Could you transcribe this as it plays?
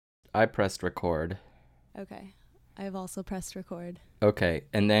I pressed record. Okay. I've also pressed record. Okay,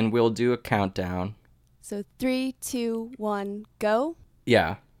 and then we'll do a countdown. So 3, 2, 1, go.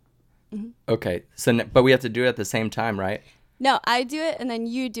 Yeah. Mhm. Okay. But we have to do it at the same time, right? No, I do it and then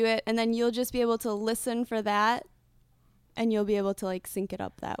you do it and then you'll just be able to listen for that and you'll be able to like sync it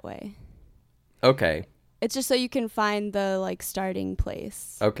up that way. Okay. It's just so you can find the like starting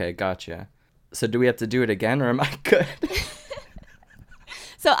place. Okay, gotcha. So do we have to do it again or am I good?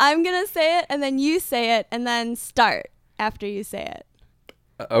 So I'm going to say it and then you say it and then start after you say it.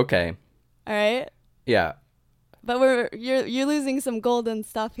 Okay. All right? Yeah. But you're losing some golden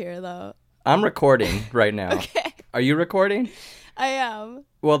stuff here though. I'm recording right now. Okay. Are you recording? I am.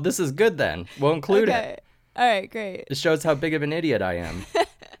 Well, this is good then. We'll include Okay. it. All right, great. It shows how big of an idiot I am.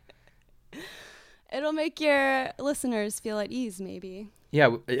 It'll make your listeners feel at ease, maybe.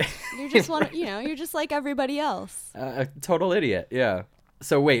 Yeah. You're just one, you're just like everybody else. A total idiot. Yeah.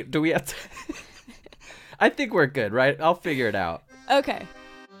 So wait, do we have to? I think we're good, right? I'll figure it out. Okay.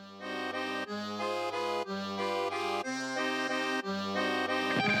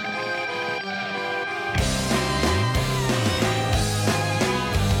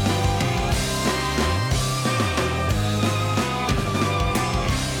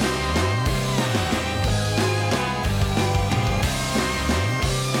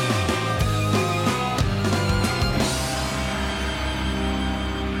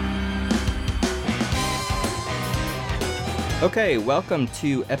 Okay, welcome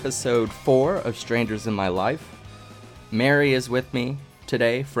to episode 4 of Strangers in My Life. Mary is with me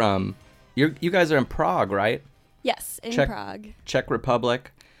today from, you guys are in Prague, right? Yes, in Czech- Prague. Czech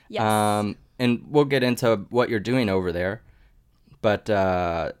Republic. Yes. And we'll get into what you're doing over there. But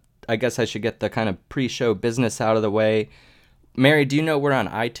I guess I should get the kind of pre-show business out of the way. Mary, do you know we're on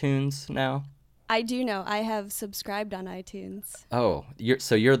iTunes now? I do know. I have subscribed on iTunes. Oh,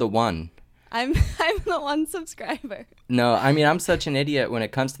 you're the one. I'm the one subscriber. No, I mean, I'm such an idiot when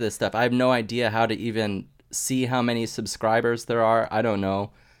it comes to this stuff. I have no idea how to even see how many subscribers there are. I don't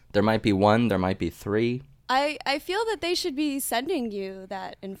know. There might be 1, there might be 3. I feel that they should be sending you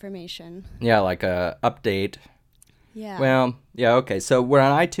that information. Yeah, like a update. Yeah. Well, yeah, okay. So we're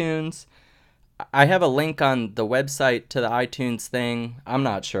on iTunes. I have a link on the website to the iTunes thing. I'm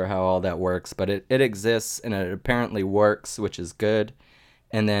not sure how all that works, but it exists and it apparently works, which is good.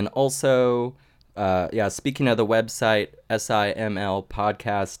 And then also, speaking of the website,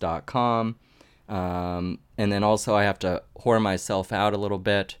 simlpodcast.com. And then also I have to whore myself out a little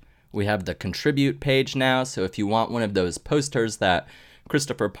bit. We have the contribute page now, so if you want one of those posters that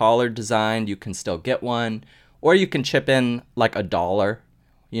Christopher Pollard designed, you can still get one. Or you can chip in like $1,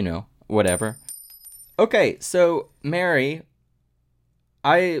 whatever. Okay, so Mary,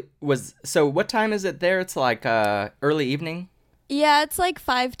 so what time is it there? It's like early evening? Yeah, it's like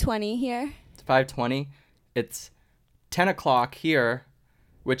 5:20 here. It's 5:20. It's 10 o'clock here,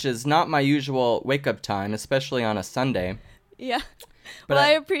 which is not my usual wake-up time, especially on a Sunday. Yeah. But Well, I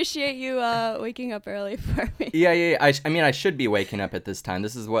appreciate you waking up early for me. Yeah. I mean, I should be waking up at this time.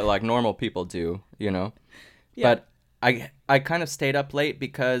 This is what, like, normal people do, Yeah. But I kind of stayed up late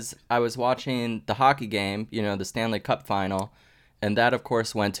because I was watching the hockey game, the Stanley Cup final, and that, of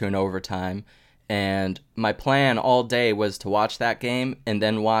course, went to an overtime. And my plan all day was to watch that game and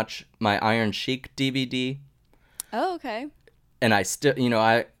then watch my Iron Sheik DVD. Oh, okay. And I still,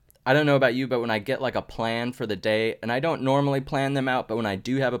 I don't know about you, but when I get like a plan for the day, and I don't normally plan them out, but when I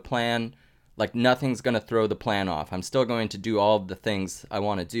do have a plan, like nothing's going to throw the plan off. I'm still going to do all of the things I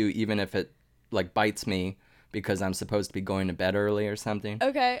want to do, even if it like bites me because I'm supposed to be going to bed early or something.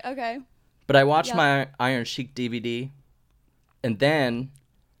 Okay. But I watched my Iron Sheik DVD, and then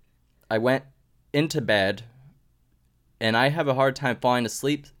I went into bed, and I have a hard time falling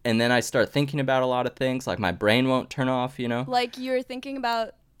asleep, and then I start thinking about a lot of things, like my brain won't turn off, Like you were thinking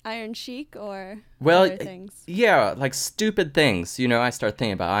about Iron Sheik or Well, other things? yeah, like stupid things. I start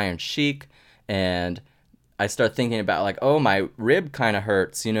thinking about Iron Sheik, and I start thinking about like, oh, my rib kind of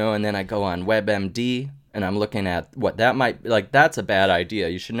hurts, and then I go on WebMD, and I'm looking at what that might, like, that's a bad idea.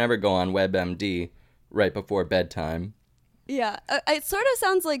 You should never go on WebMD right before bedtime. Yeah. It sort of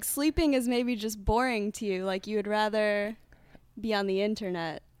sounds like sleeping is maybe just boring to you. Like you would rather be on the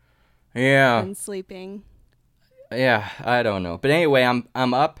internet Yeah, than sleeping. yeah, I don't know. But anyway,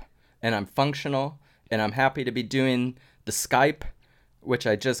 I'm up, and I'm functional, and I'm happy to be doing the Skype, which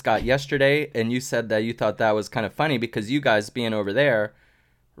I just got yesterday, and you said that you thought that was kind of funny because you guys being over there,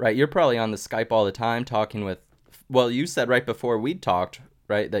 right, you're probably on the Skype all the time talking with, well, you said right before we talked,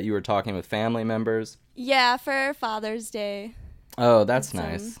 right, that you were talking with family members. Yeah, for Father's Day. Oh, that's Some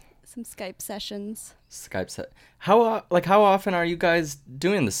nice. some Skype sessions. How often are you guys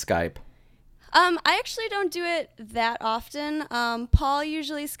doing the Skype? I actually don't do it that often. Paul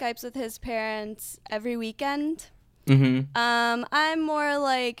usually Skypes with his parents every weekend. Mm-hmm. I'm more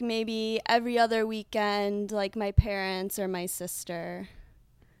like maybe every other weekend, like my parents or my sister.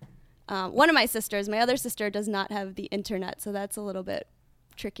 One of my sisters, my other sister does not have the internet, so that's a little bit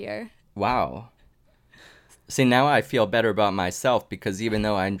trickier. Wow. See, now I feel better about myself because even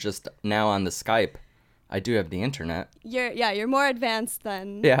though I'm just now on the Skype, I do have the internet. You're more advanced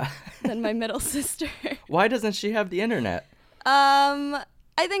than than my middle sister. Why doesn't she have the internet? I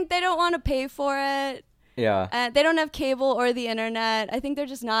think they don't want to pay for it. Yeah. They don't have cable or the internet. I think they're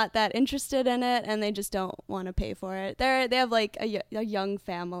just not that interested in it, and they just don't want to pay for it. They have like a young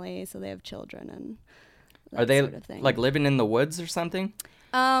family, so they have children and that Are they sort of thing. like living in the woods or something?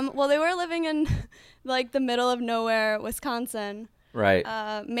 Well, they were living in like the middle of nowhere, Wisconsin. Right.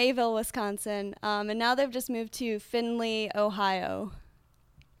 Mayville, Wisconsin. And now they've just moved to Findlay, Ohio.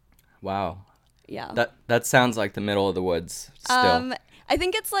 Wow. Yeah. That sounds like the middle of the woods still. I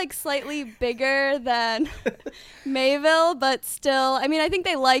think it's like slightly bigger than Mayville, but still, I mean, I think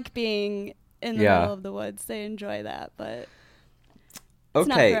they like being in the middle of the woods. They enjoy that, but it's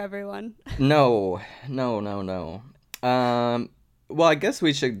not for everyone. No. Well, I guess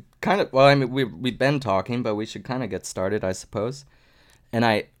we should we've been talking, but we should kind of get started, I suppose. And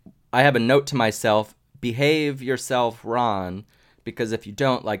I have a note to myself, behave yourself, Ron, because if you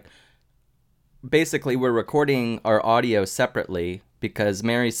don't, like, basically we're recording our audio separately because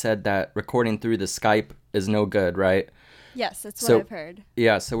Mary said that recording through the Skype is no good, right? Yes, that's what I've heard.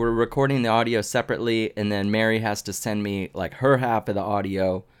 Yeah, so we're recording the audio separately, and then Mary has to send me, like, her half of the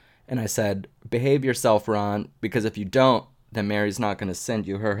audio. And I said, behave yourself, Ron, because if you don't, then Mary's not going to send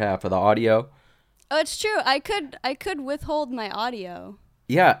you her half of the audio. Oh, it's true. I could withhold my audio.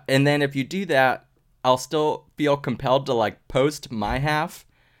 Yeah, and then if you do that, I'll still feel compelled to, like, post my half,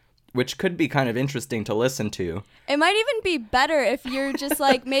 which could be kind of interesting to listen to. It might even be better if you're just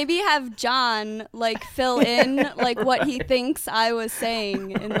like, maybe have John like fill in like what he thinks I was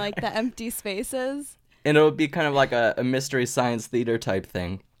saying in like the empty spaces. And it'll be kind of like a mystery science theater type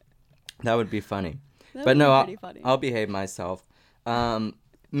thing. That would be funny. But no, I'll behave myself.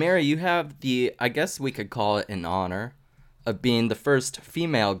 Mary, you have I guess we could call it an honor of being the first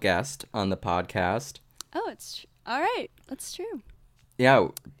female guest on the podcast. Oh, all right. That's true. Yeah,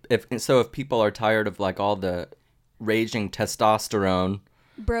 if people are tired of like all the raging testosterone,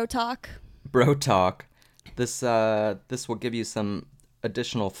 bro talk, this will give you some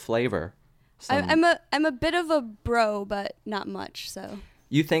additional flavor. I'm a bit of a bro, but not much. So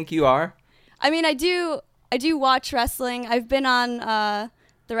you think you are? I mean, I do watch wrestling. I've been on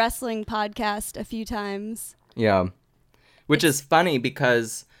the wrestling podcast a few times. Yeah, which is funny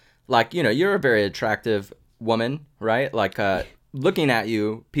because, like, you know, you're a very attractive woman, right? Like, looking at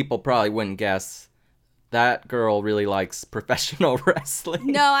you, people probably wouldn't guess that girl really likes professional wrestling.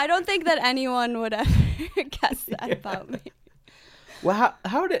 No, I don't think that anyone would ever guess that about me. Well,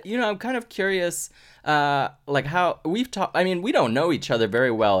 how did, you know, I'm kind of curious, like how we've talked, I mean, we don't know each other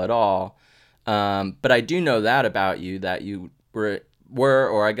very well at all, but I do know that about you, that you were,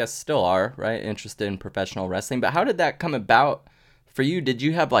 or I guess still are, right, interested in professional wrestling. But how did that come about for you? Did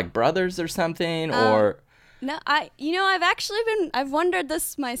you have like brothers or something, or... No, I've wondered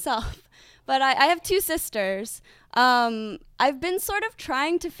this myself, but I have two sisters. I've been sort of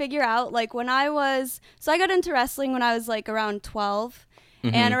trying to figure out, like, so I got into wrestling when I was like around 12.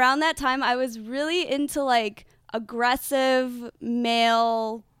 Mm-hmm. And around that time I was really into like aggressive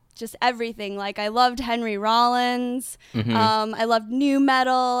male, just everything. Like I loved Henry Rollins. Mm-hmm. I loved nu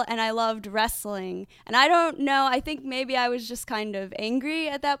metal, and I loved wrestling. And I don't know, I think maybe I was just kind of angry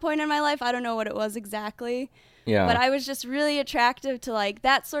at that point in my life. I don't know what it was exactly. Yeah. But I was just really attractive to like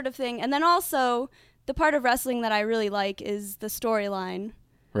that sort of thing. And then also the part of wrestling that I really like is the storyline.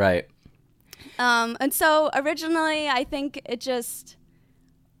 Right. And so originally I think it was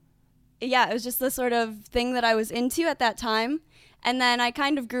just the sort of thing that I was into at that time. And then I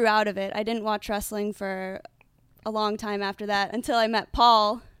kind of grew out of it. I didn't watch wrestling for a long time after that until I met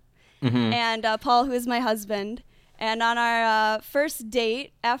Paul. Mm-hmm. And Paul, who is my husband. And on our first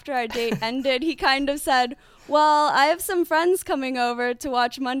date, after our date ended, he kind of said, well, I have some friends coming over to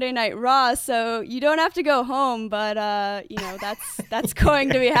watch Monday Night Raw, so you don't have to go home, but, that's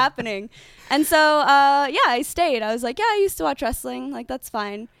going to be happening. And so, I stayed. I was like, yeah, I used to watch wrestling. Like, that's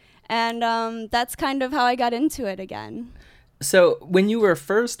fine. And that's kind of how I got into it again. So when you were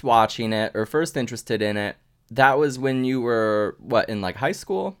first watching it or first interested in it, that was when you were, what, in like high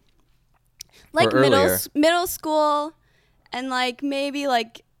school? Like middle school, and like maybe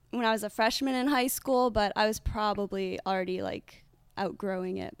like when I was a freshman in high school, but I was probably already like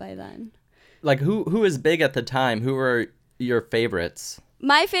outgrowing it by then. Like who was big at the time? Who were your favorites?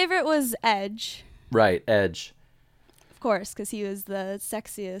 My favorite was Edge. Right, Edge. Of course, because he was the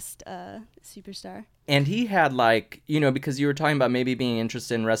sexiest superstar. And he had like, you know, because you were talking about maybe being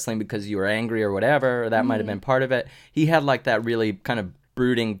interested in wrestling because you were angry or whatever, or that might have been part of it. He had like that really kind of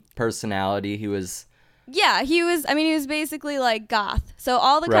brooding personality. He was... Yeah, he was basically like goth. So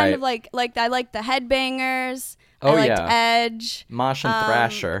all the kind of like I liked the Headbangers. Oh, I liked yeah. Edge. Mosh and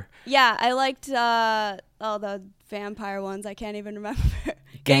Thrasher. Yeah, I liked the vampire ones. I can't even remember.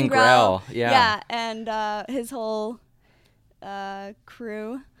 Gangrel. Yeah. Yeah, and his whole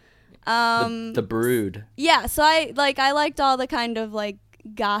crew. The Brood. Yeah, so I liked all the kind of like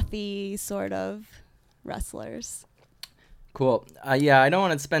gothy sort of wrestlers. Cool. Yeah, I don't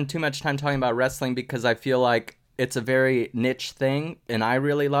want to spend too much time talking about wrestling because I feel like it's a very niche thing, and I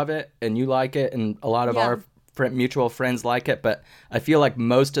really love it, and you like it, and a lot of our mutual friends like it, but I feel like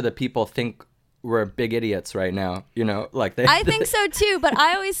most of the people think we're big idiots right now, you know, like they... I think so too, but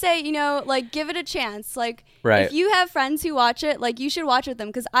I always say, you know, like give it a chance. Like Right. if you have friends who watch it, like you should watch with them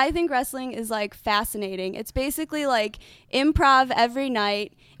because I think wrestling is like fascinating. It's basically like improv every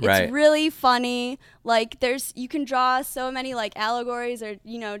night. It's Right. really funny. Like you can draw so many like allegories or,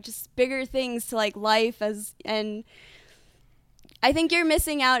 you know, just bigger things to like life and I think you're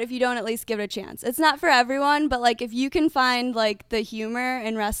missing out if you don't at least give it a chance. It's not for everyone, but like if you can find like the humor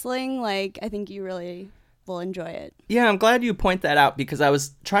in wrestling, like I think you really will enjoy it. Yeah, I'm glad you point that out because I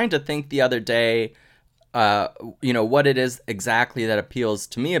was trying to think the other day, you know, what it is exactly that appeals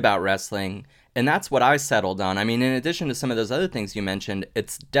to me about wrestling, and that's what I settled on. I mean, in addition to some of those other things you mentioned,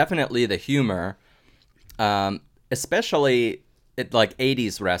 it's definitely the humor, especially like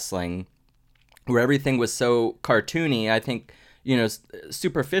 80s wrestling, where everything was so cartoony. I think, you know,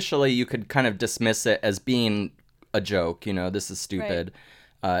 superficially you could kind of dismiss it as being a joke, you know, this is stupid.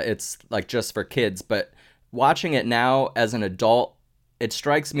 Right. It's like just for kids. But watching it now as an adult, it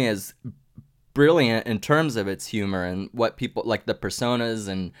strikes me as brilliant in terms of its humor and what people, like the personas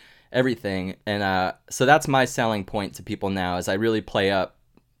and everything. And so that's my selling point to people now is I really play up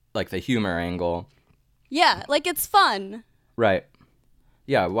like the humor angle. Yeah, like it's fun. Right.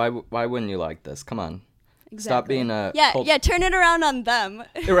 Yeah, why wouldn't you like this? Come on. Exactly. Stop being a... turn it around on them.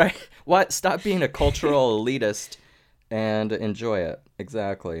 Right. What? Stop being a cultural elitist and enjoy it.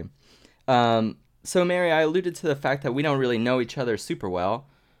 Exactly. So, Mary, I alluded to the fact that we don't really know each other super well.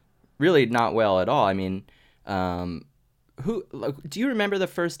 Really not well at all. I mean, do you remember the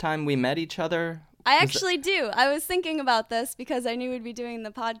first time we met each other? I actually do. I was thinking about this because I knew we'd be doing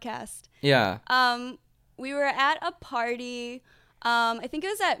the podcast. Yeah. We were at a party... I think it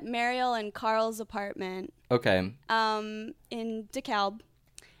was at Mariel and Carl's apartment. Okay. In DeKalb.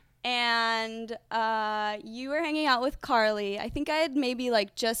 And you were hanging out with Carly. I think I had maybe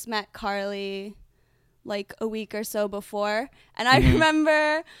like just met Carly like a week or so before. And I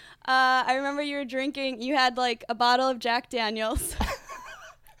remember you were drinking, you had like a bottle of Jack Daniels.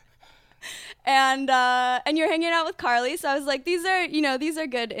 And you're hanging out with Carly, so I was like, these are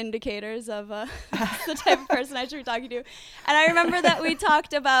good indicators of the type of person I should be talking to. And I remember that we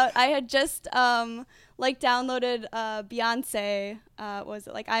talked about, I had just downloaded Beyonce, was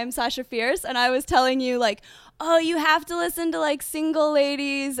it like I Am Sasha Fierce, and I was telling you like, oh, you have to listen to like Single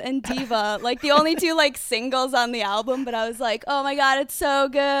Ladies and Diva, like the only two like singles on the album. But I was like, oh my god, it's so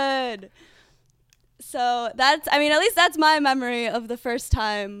good. So at least that's my memory of the first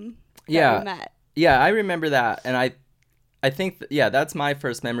time. We met. Yeah, I remember that, and I think that's my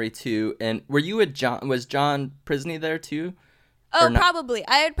first memory too. And were you at John? Was John Prisney there too? Oh, probably.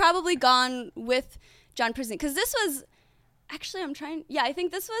 I had probably gone with John Prisney because this was actually I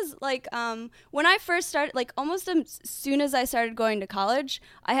think this was like when I first started, like almost as soon as I started going to college,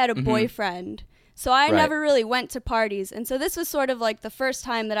 I had a boyfriend. So I never really went to parties, and so this was sort of like the first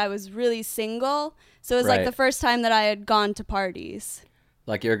time that I was really single. So it was like the first time that I had gone to parties.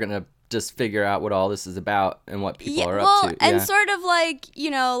 Like you're gonna just figure out what all this is about and what people are up to. And sort of like, you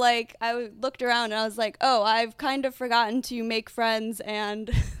know, like I looked around and I was like, oh, I've kind of forgotten to make friends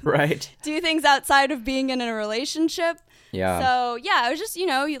and do things outside of being in a relationship. Yeah. So yeah, it was just, you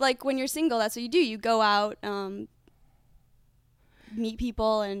know, like when you're single, that's what you do. You go out, meet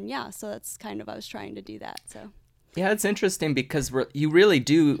people, and so that's kind of, I was trying to do that. So. Yeah, it's interesting because you really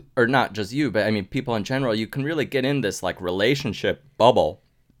do, or not just you, but I mean people in general, you can really get in this like relationship bubble.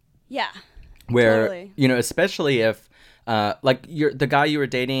 Yeah. Where, totally. You know, especially if, like the guy you were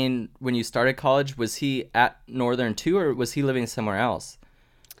dating when you started college, was he at Northern too, or was he living somewhere else?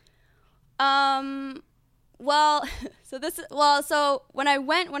 Well, so when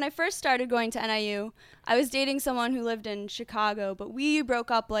I first started going to NIU, I was dating someone who lived in Chicago, but we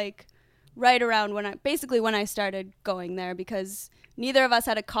broke up like right around when I started going there, because neither of us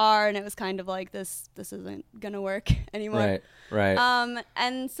had a car, and it was kind of like this isn't gonna work anymore. Right.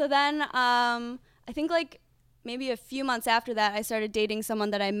 And so then I think like maybe a few months after that, I started dating someone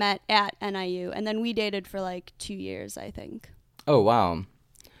that I met at NIU, and then we dated for like 2 years, I think. Oh, wow.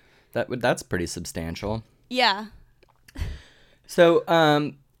 That's pretty substantial. Yeah. So,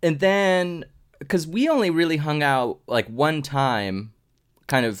 and then, because we only really hung out like one time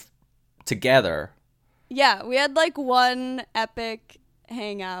kind of together. Yeah, we had like one epic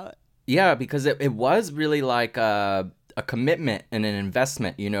hangout. Yeah, because it was really like a commitment and an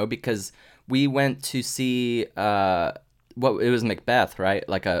investment, because we went to see, it was Macbeth, right?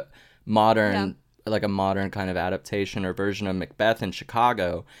 Like a modern kind of adaptation or version of Macbeth in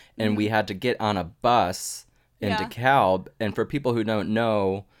Chicago. And we had to get on a bus in DeKalb. And for people who don't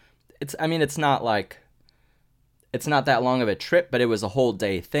know, it's not that long of a trip, but it was a whole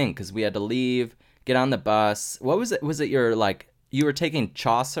day thing, because we had to leave, get on the bus. What was it? Was it you were taking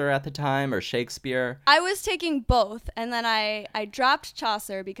Chaucer at the time, or Shakespeare? I was taking both, and then I dropped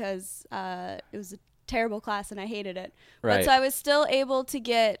Chaucer because it was a terrible class and I hated it. Right. But so I was still able to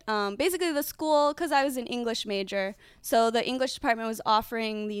get basically the school, because I was an English major, so the English department was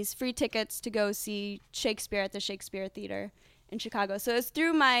offering these free tickets to go see Shakespeare at the Shakespeare Theater in Chicago. So it was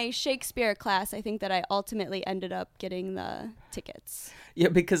through my Shakespeare class, I think, that I ultimately ended up getting the tickets. Yeah,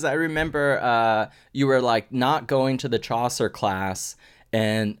 because I remember you were like not going to the Chaucer class,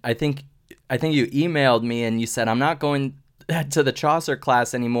 and I think you emailed me and you said, I'm not going to the Chaucer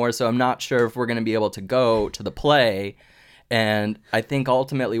class anymore, so I'm not sure if we're going to be able to go to the play. And I think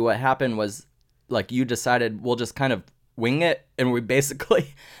ultimately what happened was, like, you decided we'll just kind of wing it, and we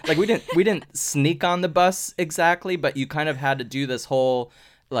basically like we didn't sneak on the bus exactly, but you kind of had to do this whole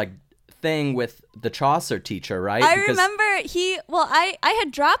like thing with the Chaucer teacher, right? I remember I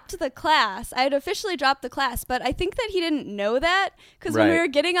had dropped the class. I had officially dropped the class, but I think that he didn't know that, because when we were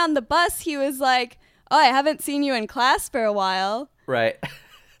getting on the bus, he was like, "Oh, I haven't seen you in class for a while." Right.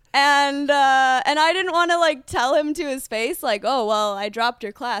 And I didn't want to like tell him to his face like, "Oh, well, I dropped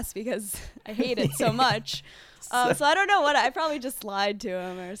your class because I hate it so much." So I don't know I probably just lied to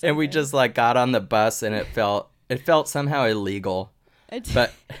him or something. And we just like got on the bus, and it felt somehow illegal.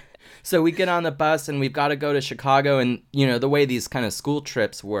 But so we get on the bus, and we've got to go to Chicago, and the way these kind of school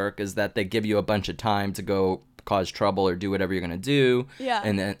trips work is that they give you a bunch of time to go cause trouble or do whatever you're going to do. Yeah.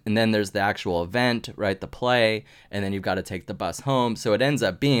 And then there's the actual event, right? The play, and then you've got to take the bus home. So it ends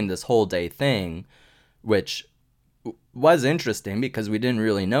up being this whole day thing, which was interesting because we didn't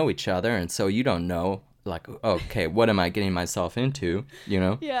really know each other, and so you don't know, like, okay, what am I getting myself into,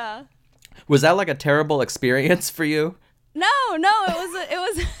 Yeah. Was that like a terrible experience for you? No, it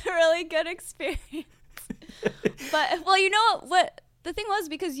was a really good experience. But well, what the thing was,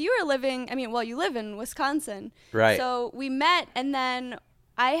 because you live in Wisconsin. Right. So we met, and then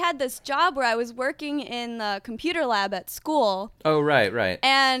I had this job where I was working in the computer lab at school. Oh, right.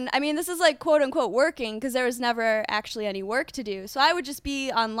 And this is like quote unquote working, because there was never actually any work to do. So I would just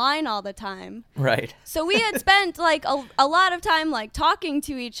be online all the time. Right. So we had spent like a lot of time like talking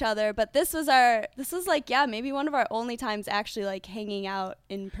to each other, but this was like, maybe one of our only times actually like hanging out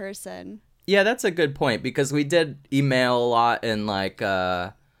in person. Yeah, that's a good point, because we did email a lot and like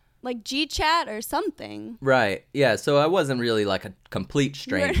GChat or something. Right. Yeah, so I wasn't really like a complete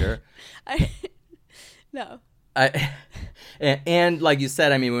stranger. No. And like you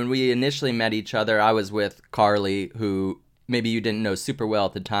said, when we initially met each other, I was with Carly, who maybe you didn't know super well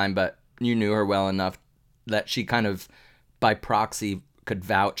at the time, but you knew her well enough that she kind of by proxy could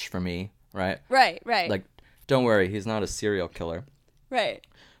vouch for me, right? Right. Like, don't worry, he's not a serial killer. Right.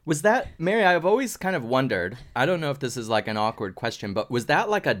 Was that, Mary, I've always kind of wondered, I don't know if this is like an awkward question, but was that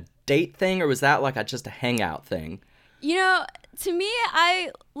like a date thing, or was that like just a hangout thing? To me, I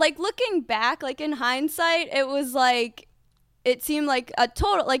like looking back, like in hindsight, it was like, it seemed like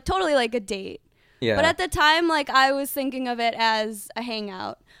totally like a date. Yeah. But at the time, like, I was thinking of it as a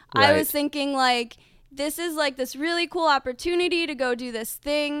hangout. Right. I was thinking like, this is like this really cool opportunity to go do this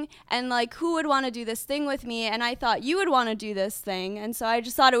thing, and like, who would want to do this thing with me? And I thought you would want to do this thing, and so I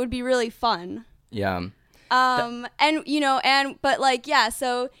just thought it would be really fun. Yeah. But like, yeah,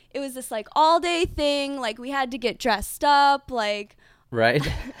 so it was this like all day thing, like we had to get dressed up, like, right. so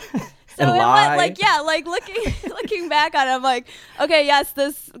and it lie. was like, yeah, like looking back on it, I'm like, okay, yes,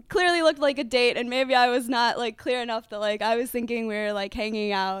 this clearly looked like a date, and maybe I was not like clear enough that like I was thinking we were like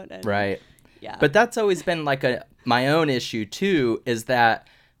hanging out. And, right. Yeah. But that's always been like my own issue too, is that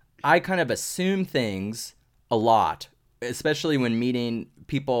I kind of assume things a lot, especially when meeting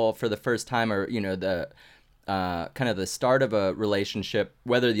people for the first time, or the kind of the start of a relationship,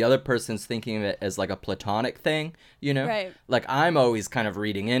 whether the other person's thinking of it as like a platonic thing, Right. like I'm always kind of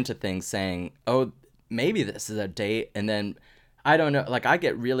reading into things saying, oh, maybe this is a date. And then I don't know, like I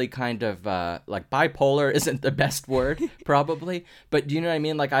get really kind of like bipolar isn't the best word probably, but do you know what I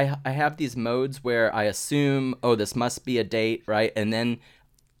mean? Like I have these modes where I assume, oh, this must be a date, right? And then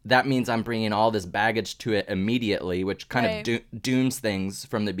that means I'm bringing all this baggage to it immediately, which kind Right. of dooms things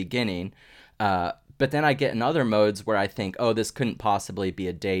from the beginning. But then I get in other modes where I think, oh, this couldn't possibly be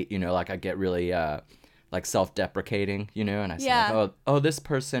a date, like I get really like self-deprecating, and I say, Yeah. like, oh, this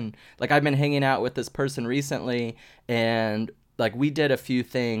person, like I've been hanging out with this person recently, and like we did a few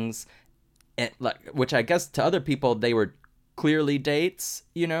things, and, like, which I guess to other people they were clearly dates,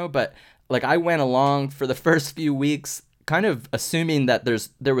 but like I went along for the first few weeks kind of assuming that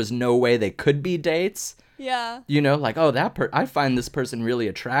there was no way they could be dates. Yeah. Like, oh, I find this person really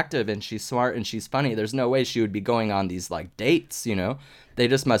attractive and she's smart and she's funny. There's no way she would be going on these like dates, They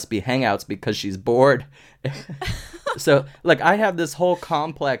just must be hangouts because she's bored. So, like, I have this whole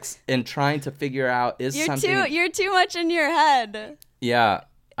complex in trying to figure out You're too much in your head. Yeah.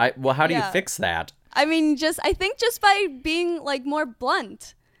 Well, how do you Yeah. fix that? I mean, I think just by being like more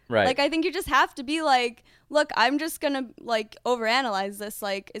blunt. Right. Like I think you just have to be like, look, I'm just gonna like overanalyze this.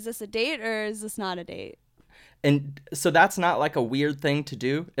 Like, is this a date or is this not a date? And so that's not like a weird thing to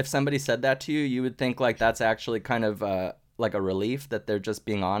do. If somebody said that to you, you would think like that's actually kind of like a relief that they're just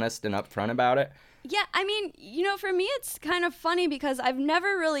being honest and upfront about it. Yeah, I mean, for me it's kind of funny because I've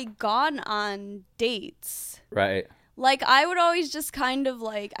never really gone on dates. Right. Like I would always just kind of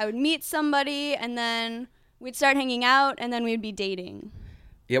like I would meet somebody and then we'd start hanging out and then we'd be dating.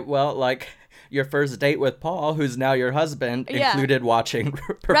 Yeah, well, like your first date with Paul, who's now your husband, Yeah. included watching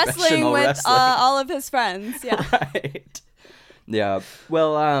Wrestling professional with wrestling. all of his friends. Yeah. Right. Yeah.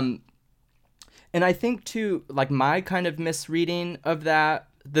 Well, and I think too, like my kind of misreading of that,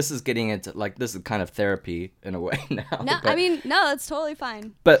 this is getting into like, this is kind of therapy in a way now. No, I mean, no, that's totally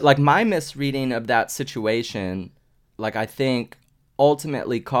fine. But like my misreading of that situation, like I think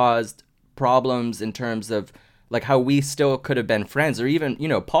ultimately caused problems in terms of like how we still could have been friends, or even,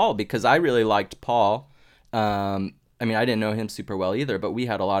 Paul, because I really liked Paul. I mean, I didn't know him super well either, but we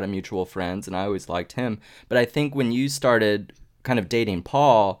had a lot of mutual friends and I always liked him. But I think when you started kind of dating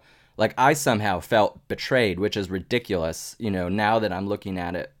Paul, like I somehow felt betrayed, which is ridiculous, now that I'm looking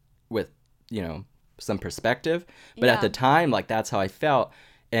at it with, some perspective. But at Yeah. the time, like that's how I felt.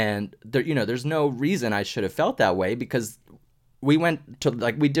 And there, there's no reason I should have felt that way because we went to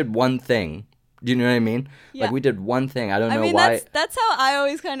like, we did one thing. Do you know what I mean? Yeah. Like we did one thing. I don't know I mean, why. that's how I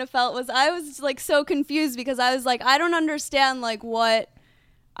always kind of felt. I was like so confused because I was like, I don't understand like what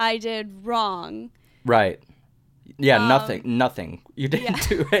I did wrong. Right. Yeah, nothing. You didn't yeah.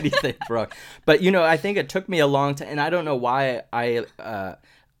 do anything wrong. But, I think it took me a long time, and I don't know why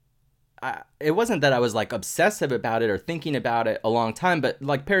it wasn't that I was like obsessive about it or thinking about it a long time, but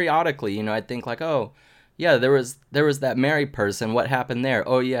like periodically, I'd think like, oh, yeah, there was that Mary person. What happened there?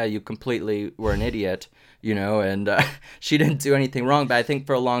 Oh, yeah, you completely were an idiot, and she didn't do anything wrong. But I think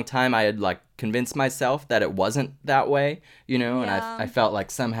for a long time I had like convinced myself that it wasn't that way, and Yeah. I felt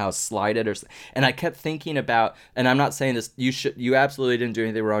like somehow slighted and I kept thinking about, and I'm not saying this, you absolutely didn't do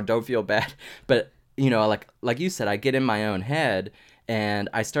anything wrong. Don't feel bad. But, like you said, I get in my own head and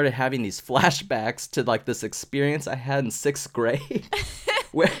I started having these flashbacks to like this experience I had in 6th grade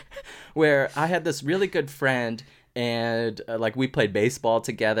where I had this really good friend and like we played baseball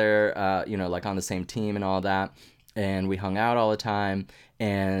together, like on the same team and all that. And we hung out all the time.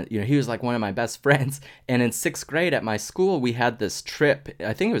 And, he was like one of my best friends. And in 6th grade at my school, we had this trip.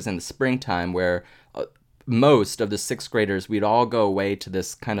 I think it was in the springtime where most of the 6th graders, we'd all go away to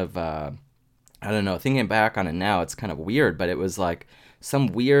this kind of, I don't know, thinking back on it now, it's kind of weird, but it was like some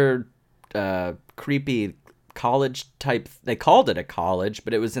weird, creepy college type. They called it a college,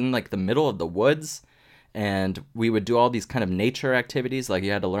 but it was in like the middle of the woods. And we would do all these kind of nature activities, like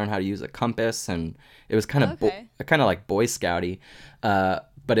you had to learn how to use a compass, and it was kind of Okay. kind of like Boy Scouty,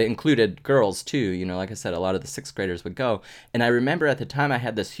 but it included girls too. Like I said, a lot of the 6th graders would go, and I remember at the time I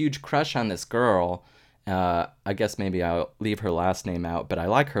had this huge crush on this girl. I guess maybe I'll leave her last name out, but I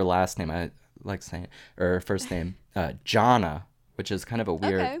like her last name. I like saying or her first name, Jonna, which is kind of a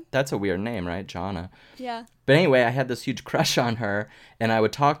weird. Okay. That's a weird name, right, Jonna? Yeah. But anyway, I had this huge crush on her, and I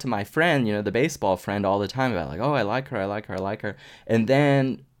would talk to my friend, the baseball friend, all the time about like, oh, I like her. And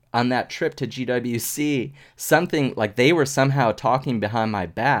then on that trip to GWC, something like they were somehow talking behind my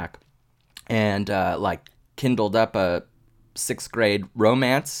back and like kindled up a 6th grade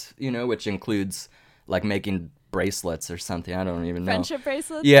romance, which includes like making bracelets or something. I don't even know. Friendship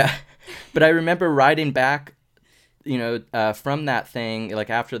bracelets? Yeah. But I remember riding back, from that thing,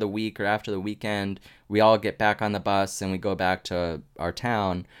 like after the week or after the weekend, we all get back on the bus and we go back to our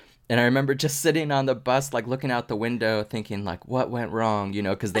town. And I remember just sitting on the bus, like looking out the window, thinking like, what went wrong?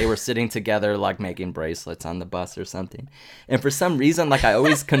 Because they were sitting together, like making bracelets on the bus or something. And for some reason, like I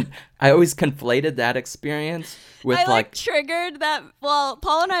always conflated that experience with I triggered that. Well,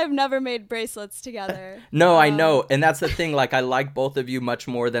 Paul and I have never made bracelets together. No, I know. And that's the thing. Like, I like both of you much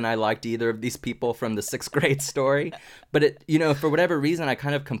more than I liked either of these people from the 6th grade story. But, for whatever reason, I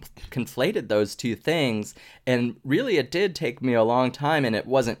kind of conflated those two things. And really, it did take me a long time. And it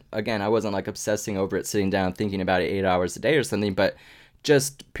wasn't, again, I wasn't like obsessing over it, sitting down, thinking about it 8 hours a day or something. But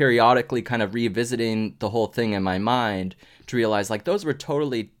just periodically kind of revisiting the whole thing in my mind to realize, like, those were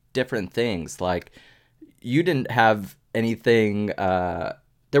totally different things. Like, you didn't have anything,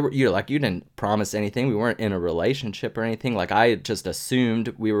 you didn't promise anything. We weren't in a relationship or anything. Like, I just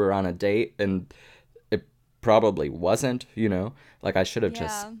assumed we were on a date, and it probably wasn't, like I should have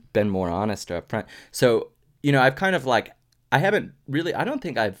just been more honest up front. So, I've kind of like, I don't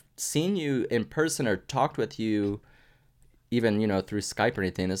think I've seen you in person or talked with you even, through Skype or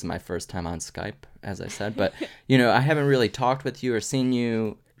anything. This is my first time on Skype, as I said, but, I haven't really talked with you or seen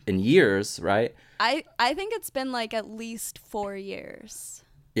you in years, right? I think it's been like at least 4 years.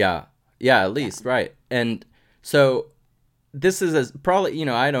 Yeah, at least, right. And so this is probably,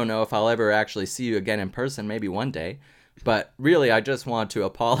 I don't know if I'll ever actually see you again in person, maybe one day. But really, I just want to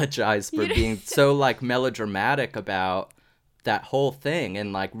apologize for being so like melodramatic about that whole thing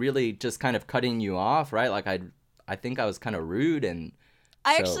and like really just kind of cutting you off, right? Like I think I was kind of rude and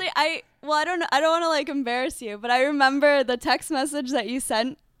I don't know, I don't want to like embarrass you, but I remember the text message that you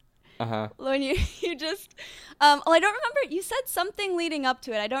sent. When you just, I don't remember, you said something leading up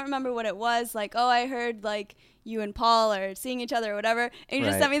to it. I don't remember what it was. Like, oh, I heard like you and Paul are seeing each other or whatever. And you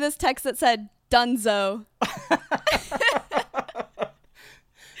just sent me this text that said, Dunzo.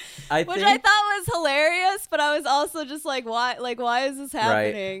 I thought was hilarious, but I was also just like, why is this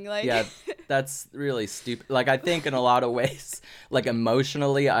happening? Right. Like, yeah, that's really stupid. Like, I think in a lot of ways, like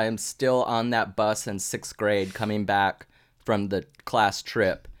emotionally, I am still on that bus in 6th grade coming back from the class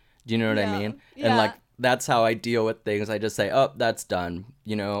trip. Do you know what I mean? Yeah. And like, that's how I deal with things. I just say, oh, that's done.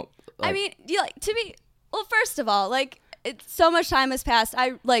 Like, I mean, well, first of all, like, so much time has passed.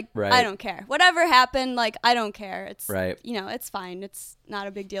 I don't care. Whatever happened, like, I don't care. It's right. It's fine. It's not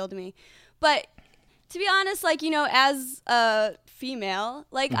a big deal to me. But to be honest, like, as a female,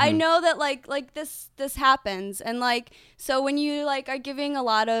 like, I know that like this happens, and like, so when you like are giving a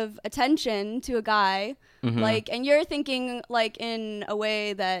lot of attention to a guy, like, and you're thinking like in a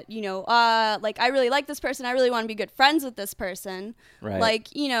way that like, I really like this person, I really want to be good friends with this person, right?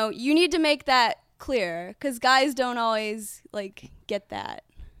 Like, you need to make that clear, because guys don't always like get that.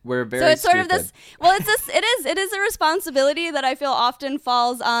 We're very so it's stupid. Sort of this. Well, it is a responsibility that I feel often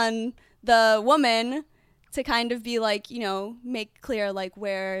falls on the woman to kind of be like, make clear like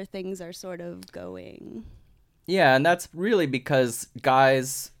where things are sort of going. Yeah, and that's really because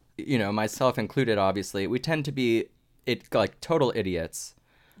guys, myself included, obviously, we tend to be like total idiots,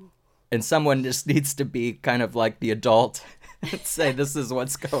 and someone just needs to be kind of like the adult and say, this is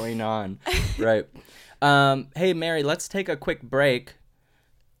what's going on, right? Hey, Mary, let's take a quick break.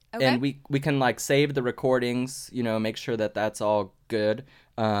 Okay. And we can like save the recordings, make sure that that's all good.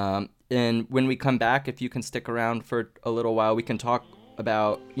 And when we come back, if you can stick around for a little while, we can talk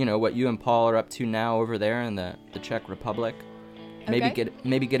about, what you and Paul are up to now over there in the Czech Republic. Okay.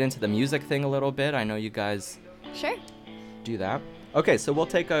 Maybe get into the music thing a little bit. I know you guys sure do that. Okay, so we'll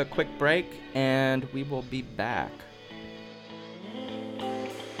take a quick break and we will be back.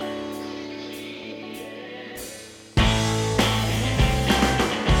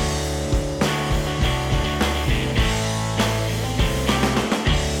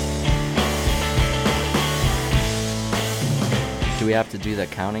 Do we have to do the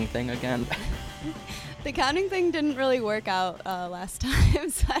counting thing again? The counting thing didn't really work out last time,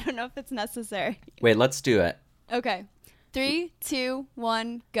 so I don't know if it's necessary. Wait, let's do it. Okay. 3, 2,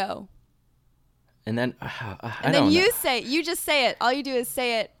 1, go. And then, you just say it. All you do is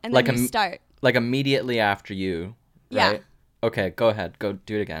say it, and then you start. Like immediately after you, right? Yeah. Okay, go ahead. Go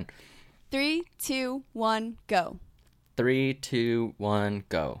do it again. 3, 2, 1, go. 3, 2, 1,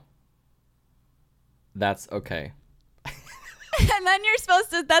 go. That's okay. And then you're supposed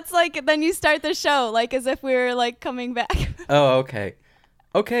to, then you start the show, like as if we were like coming back. Oh, okay.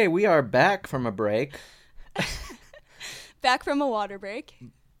 Okay, we are back from a break. Back from a water break.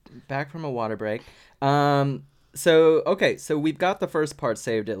 So we've got the first part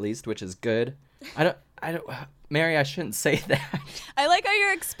saved at least, which is good. I don't, Mary, I shouldn't say that. I like how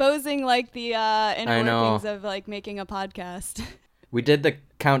you're exposing like the inner I know. workings of like making a podcast. We did the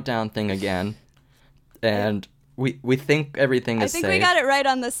countdown thing again, and we think everything I is think safe. we got it right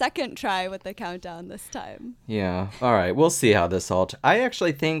on the second try with the countdown this time. Yeah. All right. We'll see how this all. I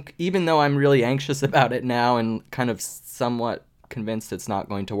actually think, even though I'm really anxious about it now and kind of somewhat convinced it's not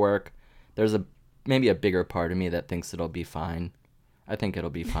going to work, there's maybe a bigger part of me that thinks it'll be fine. I think it'll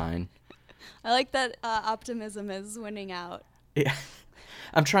be fine. I like that optimism is winning out. Yeah.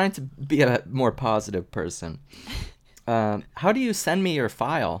 I'm trying to be a more positive person. How do you send me your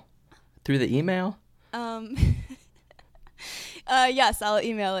file? Through the email? Yes, I'll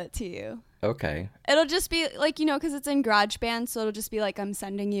email it to you. Okay. It'll just be like, because it's in GarageBand, so it'll just be like I'm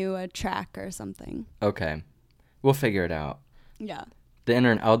sending you a track or something. Okay. We'll figure it out. Yeah. The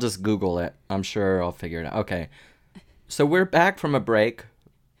internet, I'll just Google it. I'm sure I'll figure it out. Okay. So we're back from a break.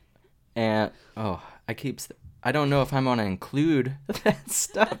 And, I don't know if I'm going to include that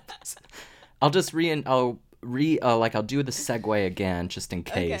stuff. I'll just I'll do the segue again just in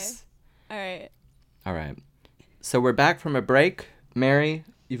case. Okay. All right. So we're back from a break. Mary,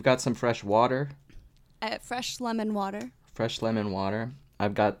 you've got some fresh water. Fresh lemon water. Fresh lemon water.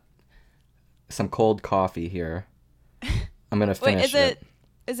 I've got some cold coffee here. I'm going to finish it.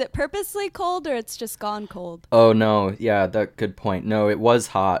 Is it purposely cold or it's just gone cold? Oh, no. Yeah, good point. No, it was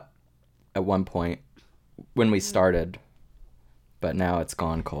hot at one point when we started, but now it's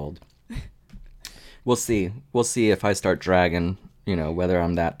gone cold. We'll see. We'll see if I start dragging, whether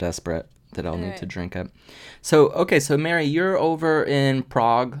I'm that desperate that I'll need to drink it. So Mary, you're over in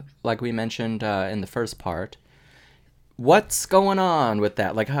Prague, like we mentioned in the first part. What's going on with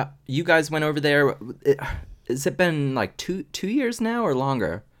that? Like, how, you guys went over there. Has it been like two years now or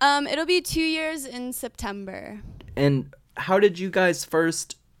longer? It'll be 2 years in September. And how did you guys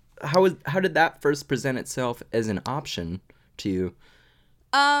first? How did that first present itself as an option to you?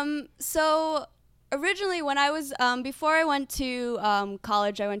 So originally when I was, before I went to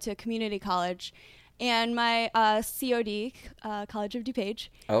college, I went to a community college, and my COD, College of DuPage.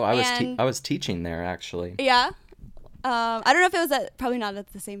 Oh, I was teaching there, actually. Yeah? I don't know if it was probably not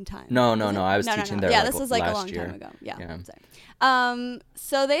at the same time. No, I was teaching there Yeah, this was like last a long year. time ago. Yeah. Sorry.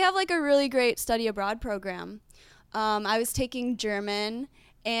 So they have like a really great study abroad program. I was taking German,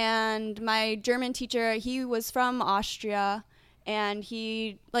 and my German teacher, he was from Austria, and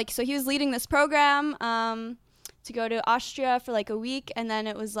he was leading this program to go to Austria for like a week, and then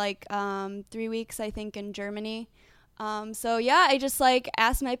it was like 3 weeks, I think, in Germany. So yeah, I just like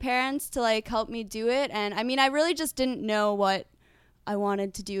asked my parents to like help me do it, and I mean, I really just didn't know what I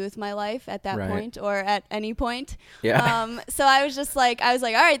wanted to do with my life at that point or at any point. Yeah. So I was like, all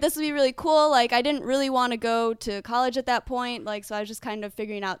right, this would be really cool. Like, I didn't really want to go to college at that point. Like, so I was just kind of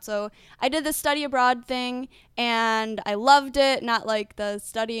figuring out. So I did the study abroad thing, and I loved it. Not like the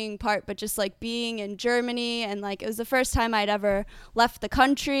studying part, but just like being in Germany. And like, it was the first time I'd ever left the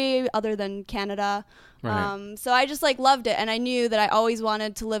country other than Canada. Right. So I just like loved it. And I knew that I always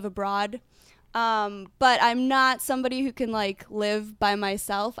wanted to live abroad. But I'm not somebody who can like live by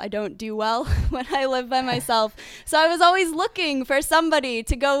myself. I don't do well when I live by myself. So I was always looking for somebody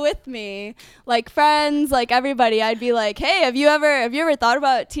to go with me, like friends, like everybody. I'd be like, hey, have you ever thought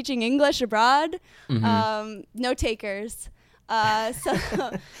about teaching English abroad? Mm-hmm. No takers.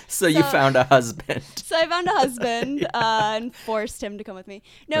 So you found a husband. So I found a husband and forced him to come with me.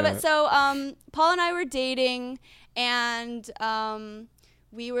 No, but so Paul and I were dating, and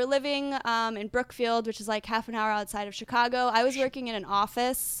we were living in Brookfield, which is like half an hour outside of Chicago. I was working in an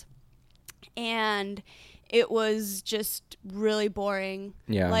office, and it was just really boring.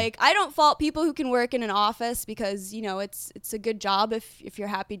 Yeah. Like, I don't fault people who can work in an office because, it's a good job if you're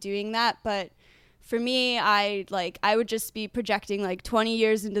happy doing that. But for me, I would just be projecting like 20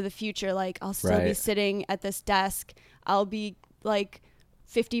 years into the future. Like, I'll still be sitting at this desk. I'll be like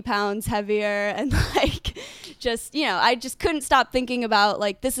 50 pounds heavier, and like just I just couldn't stop thinking about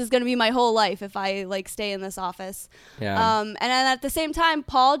like this is going to be my whole life if I like stay in this office. And then at the same time,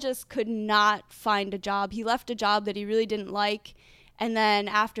 Paul just could not find a job. He left a job that he really didn't like, and then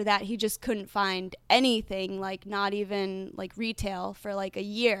after that he just couldn't find anything, like not even like retail, for like a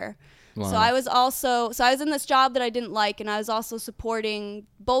year. Wow. So I was in this job that I didn't like, and I was also supporting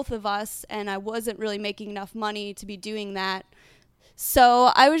both of us, and I wasn't really making enough money to be doing that.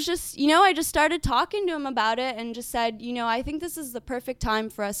 So I was just, I just started talking to him about it and just said, I think this is the perfect time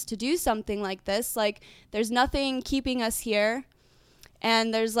for us to do something like this. Like, there's nothing keeping us here,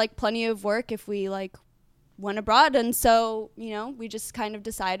 and there's like plenty of work if we like went abroad. And so, we just kind of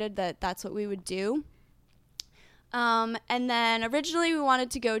decided that that's what we would do. And then originally we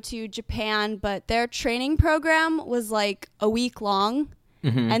wanted to go to Japan, but their training program was like a week long,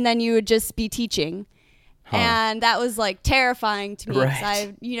 and then you would just be teaching. And that was like terrifying to me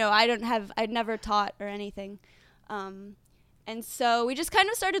because I'd never taught or anything. And so we just kind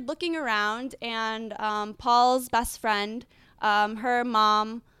of started looking around, and Paul's best friend, her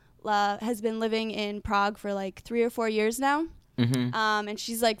mom has been living in Prague for like 3 or 4 years now. And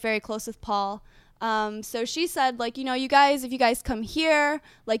she's like very close with Paul. So she said, like, you know, you guys, if you guys come here,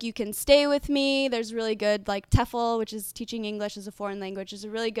 like, you can stay with me. There's really good, like, TEFL, which is teaching English as a foreign language, is a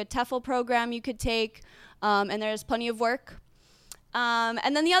really good TEFL program you could take. And there's plenty of work.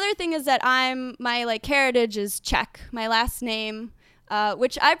 And then the other thing is that my, like, heritage is Czech. My last name,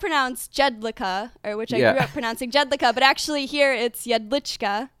 which I pronounce Jedlicka, or which I grew up pronouncing Jedlicka, but actually here it's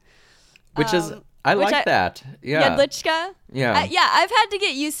Jedlička. Which is... I like that. Yeah. Jedlička. Yeah. I've had to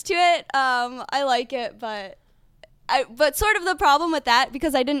get used to it. I like it, but sort of the problem with that,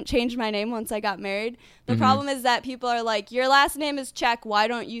 because I didn't change my name once I got married, the problem is that people are like, your last name is Czech, why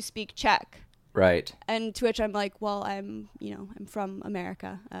don't you speak Czech? Right. And to which I'm like, well, I'm from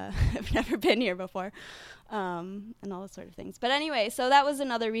America. I've never been here before. And all those sort of things. But anyway, so that was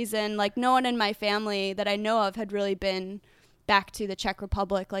another reason. Like, no one in my family that I know of had really been back to the Czech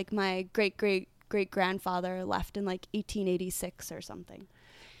Republic. Like, my great-grandfather left in like 1886 or something.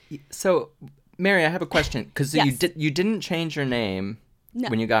 So, Mary, I have a question, because Yes. you didn't change your name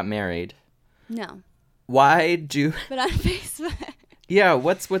when you got married. No. Why do... But on Facebook. Yeah,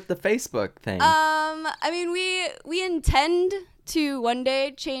 what's with the Facebook thing? I mean, we intend to one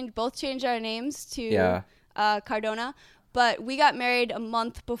day change our names to Cardona, but we got married a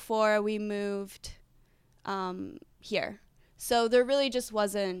month before we moved here. So there really just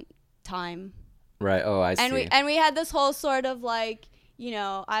wasn't time. Right. Oh, I see. And we had this whole sort of like, you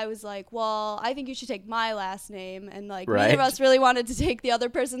know, I was like, well, I think you should take my last name. And like neither of us really wanted to take the other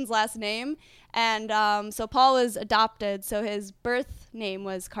person's last name. And so Paul was adopted. So his birth name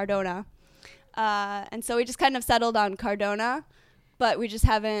was Cardona. And so we just kind of settled on Cardona. But we just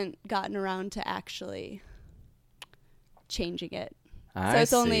haven't gotten around to actually changing it. So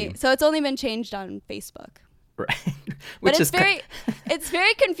it's only been changed on Facebook. Right. But it's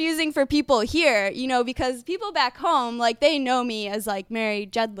very confusing for people here, you know, because people back home, like, they know me as like Mary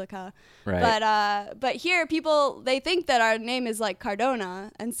Jedlicka. Right. But here people, they think that our name is like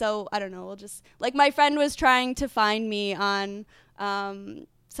Cardona, and so I don't know, we'll just, like, my friend was trying to find me on on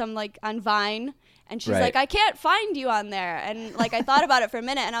Vine, and she's like, I can't find you on there. And like, I thought about it for a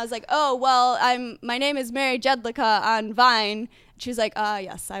minute, and I was like, oh, well, my name is Mary Jedlicka on Vine. She was like,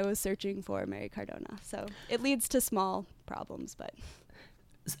 yes, I was searching for Mary Cardona. So it leads to small problems, but.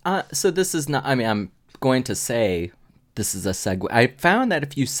 So this is not, I mean, I'm going to say this is a segue. I found that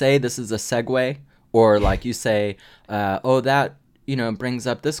if you say this is a segue, or like you say, that, you know, brings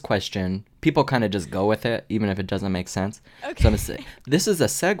up this question, people kind of just go with it, even if it doesn't make sense. Okay. So I'm going to say, this is a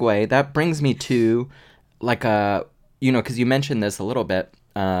segue. That brings me to like you know, because you mentioned this a little bit,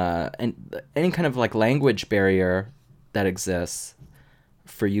 and any kind of like language barrier that exists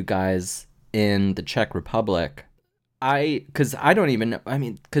for you guys in the Czech Republic. Because I don't even know, I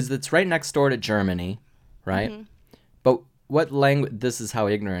mean, because it's right next door to Germany, right? Mm-hmm. But what language, this is how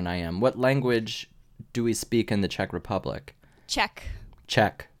ignorant I am, what language do we speak in the Czech Republic? Czech.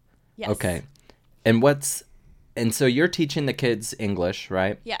 Yes. Okay. And so you're teaching the kids English,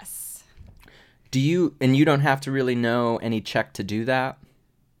 right? Yes. And you don't have to really know any Czech to do that?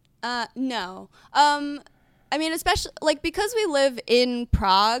 No. I mean, especially, like, because we live in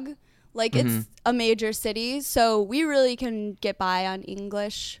Prague, like, it's a major city, so we really can get by on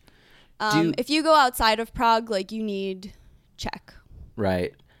English. If you go outside of Prague, like, you need Czech.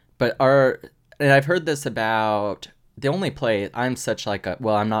 Right. But and I've heard this about the only place, I'm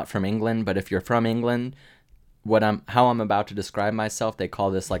not from England, but if you're from England, how I'm about to describe myself, they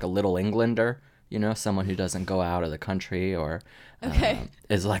call this like a little Englander. You know, someone who doesn't go out of the country or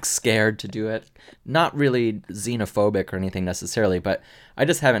is like scared to do it. Not really xenophobic or anything necessarily, but I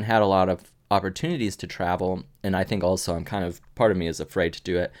just haven't had a lot of opportunities to travel. And I think also part of me is afraid to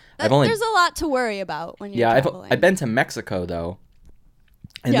do it. There's a lot to worry about when you're traveling. I've been to Mexico though.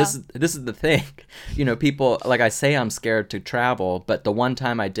 And this is the thing. You know, people, like I say, I'm scared to travel, but the one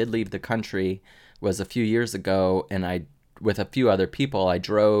time I did leave the country was a few years ago, and with a few other people, I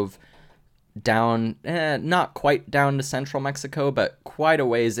drove down, not quite down to central Mexico, but quite a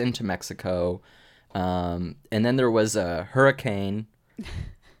ways into Mexico. And then there was a hurricane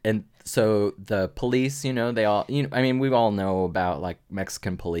And so the police, they all, I mean, we all know about like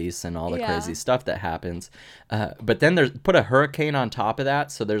Mexican police and all the crazy stuff that happens. But then put a hurricane on top of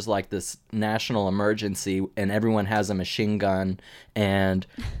that. So there's like this national emergency and everyone has a machine gun. And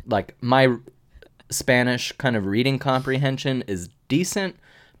like my Spanish kind of reading comprehension is decent,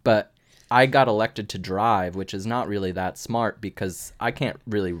 but I got elected to drive, which is not really that smart because I can't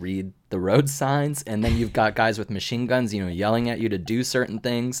really read the road signs. And then you've got guys with machine guns, yelling at you to do certain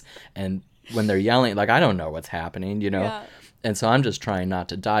things. And when they're yelling, like, I don't know what's happening, Yeah. And so I'm just trying not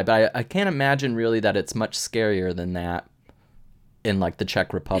to die. But I can't imagine really that it's much scarier than that in like the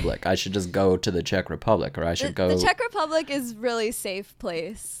Czech Republic. I should just go to the Czech Republic, or I should go. The Czech Republic is really safe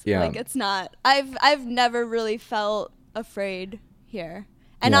place. Yeah. Like it's not. I've never really felt afraid here.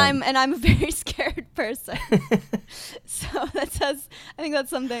 And I'm a very scared person. So I think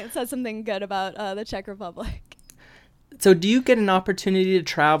that says something good about the Czech Republic. So do you get an opportunity to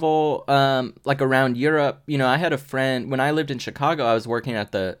travel like around Europe? I had a friend, when I lived in Chicago, I was working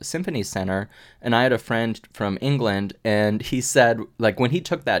at the Symphony Center, and I had a friend from England, and he said, like, when he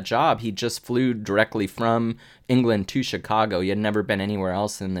took that job, he just flew directly from England to Chicago. He had never been anywhere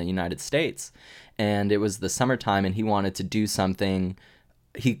else in the United States. And it was the summertime, and he wanted to do something.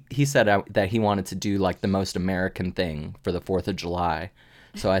 He said that he wanted to do like the most American thing for the 4th of July.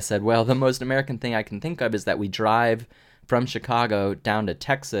 So I said, well, the most American thing I can think of is that we drive from Chicago down to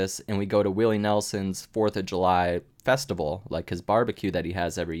Texas and we go to Willie Nelson's 4th of July festival, like his barbecue that he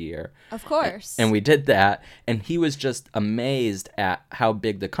has every year. Of course. And we did that. And he was just amazed at how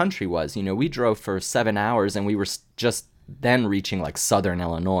big the country was. We drove for 7 hours and we were just then reaching like southern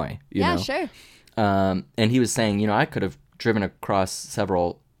Illinois. You know? Sure. And he was saying, I could have driven across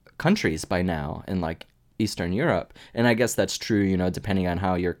several countries by now in like Eastern Europe. And I guess that's true, depending on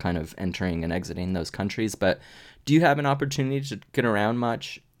how you're kind of entering and exiting those countries. But do you have an opportunity to get around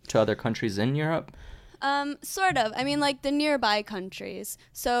much to other countries in Europe? Sort of. I mean, like the nearby countries.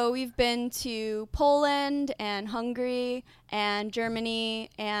 So we've been to Poland and Hungary and Germany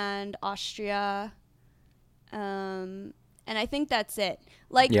and Austria. And I think that's it.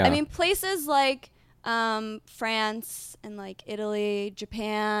 Like, I mean, places like France and like Italy,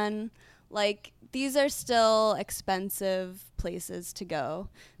 Japan, like these are still expensive places to go.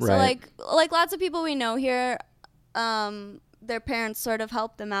 So like lots of people we know here, their parents sort of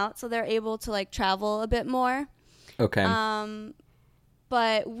help them out, so they're able to like travel a bit more. Okay.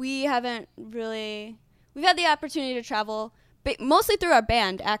 But we haven't really. We've had the opportunity to travel, but mostly through our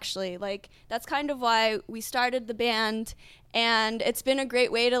band, actually. Like that's kind of why we started the band. And it's been a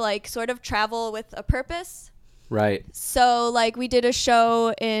great way to like sort of travel with a purpose. Right. So like we did a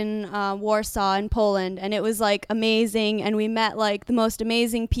show in Warsaw in Poland, and it was like amazing, and we met like the most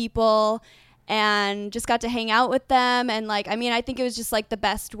amazing people and just got to hang out with them. And like, I mean, I think it was just like the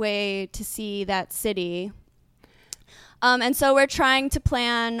best way to see that city. And so we're trying to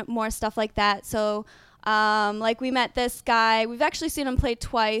plan more stuff like that. So like we met this guy. We've actually seen him play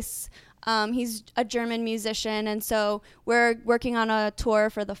twice. He's a German musician, and so we're working on a tour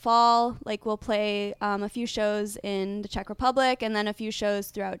for the fall. Like we'll play a few shows in the Czech Republic and then a few shows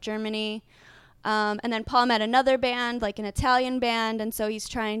throughout Germany. And then Paul met another band, like an Italian band, and so he's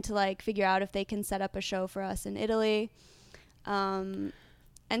trying to like figure out if they can set up a show for us in Italy. And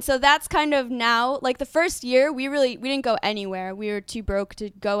so that's kind of now, like the first year we didn't go anywhere. We were too broke to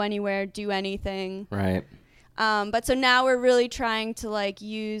go anywhere, do anything. Right. But so now we're really trying to like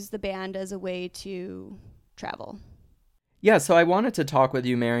use the band as a way to travel. Yeah, so I wanted to talk with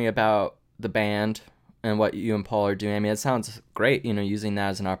you, Mary, about the band and what you and Paul are doing. I mean, it sounds great, using that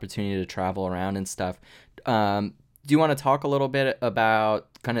as an opportunity to travel around and stuff. Do you want to talk a little bit about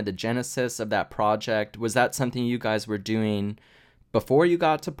kind of the genesis of that project? Was that something you guys were doing before you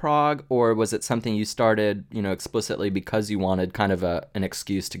got to Prague, or was it something you started, explicitly because you wanted kind of an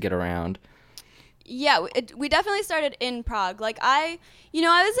excuse to get around? Yeah, we definitely started in Prague. Like I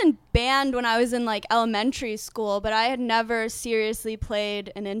was in band when I was in like elementary school, but I had never seriously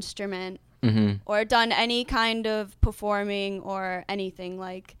played an instrument or done any kind of performing or anything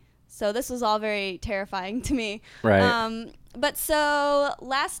like. So this was all very terrifying to me. Right. But so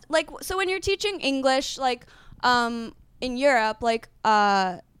when you're teaching English, like in Europe, like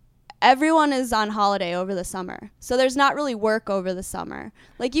everyone is on holiday over the summer. So there's not really work over the summer.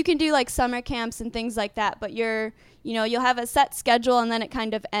 Like you can do like summer camps and things like that, but you'll have a set schedule and then it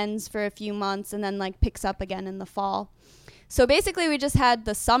kind of ends for a few months and then like picks up again in the fall. So basically we just had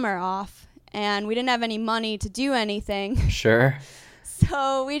the summer off and we didn't have any money to do anything. Sure.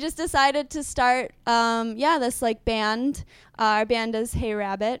 So we just decided to start this like band. Our band is Hey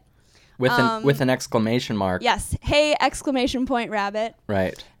Rabbit. With an exclamation mark. Yes. Hey ! Rabbit.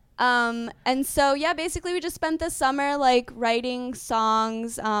 Right. And so, yeah, basically we just spent the summer like writing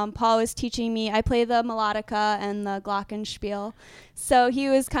songs. Paul was teaching me. I play the melodica and the glockenspiel. So he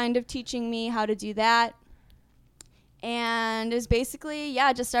was kind of teaching me how to do that. And it was basically,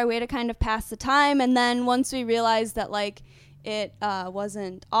 yeah, just our way to kind of pass the time. And then once we realized that like it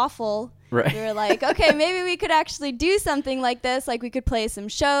wasn't awful, Right. we were like, okay, maybe we could actually do something like this. Like we could play some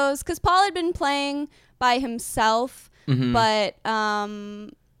shows. Because Paul had been playing by himself, but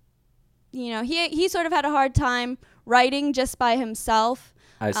you know, he sort of had a hard time writing just by himself.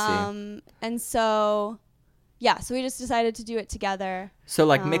 I see. And so, yeah, so we just decided to do it together. So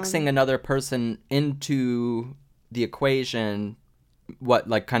like mixing another person into the equation, what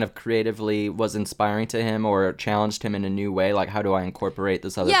like kind of creatively was inspiring to him or challenged him in a new way? Like, how do I incorporate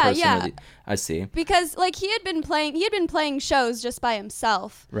this other person? Yeah. I see. Because like he had been playing shows just by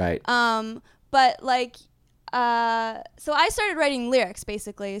himself. Right. But like, so I started writing lyrics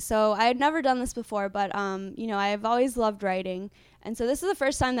basically. So I had never done this before, but you know, I've always loved writing, and so this is the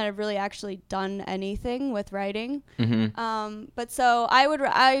first time that I've really actually done anything with writing. But so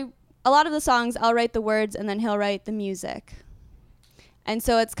a lot of the songs I'll write the words and then he'll write the music. And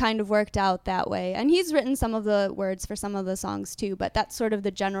so it's kind of worked out that way. And he's written some of the words for some of the songs too, but that's sort of the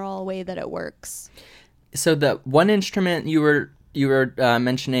general way that it works. So the one instrument you were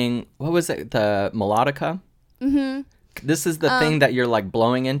mentioning, what was it? The melodica? Mm-hmm. This is the thing that you're like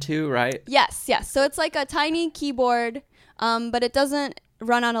blowing into, right? Yes. So it's like a tiny keyboard, but it doesn't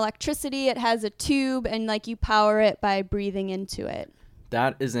run on electricity. It has a tube, and like you power it by breathing into it.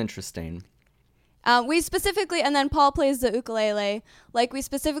 That is interesting. We specifically, and then Paul plays the ukulele, like we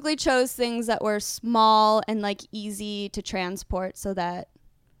specifically chose things that were small and like easy to transport so that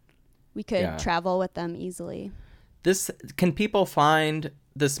we could travel with them easily. Can people find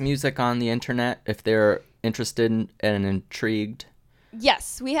this music on the internet if they're interested and intrigued?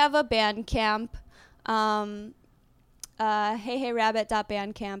 Yes, we have a Bandcamp,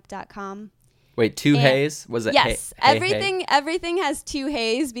 heyheyrabbit.bandcamp.com. Wait, two Heys? Was it? Yes, hey, everything has two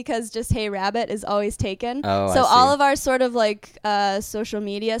Heys because just Hey Rabbit is always taken. Oh, so I see. all of our sort of like social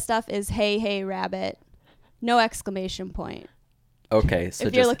media stuff is Hey Rabbit, no exclamation point. Okay, so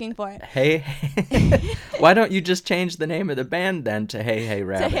if you're looking for it. Hey. Why don't you just change the name of the band then to Hey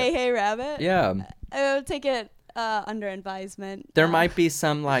Rabbit? To Hey Rabbit? Yeah. I would take it under advisement. There might be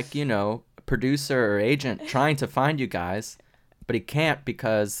some like, producer or agent trying to find you guys, but he can't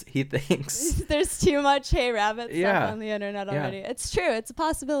because he thinks there's too much Hey Rabbit stuff on the internet already. Yeah. It's true. It's a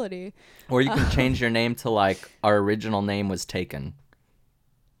possibility. Or you can change your name to like our original name was taken.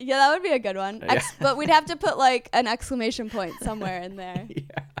 Yeah, that would be a good one. Yeah. But we'd have to put like an exclamation point somewhere in there. Yeah.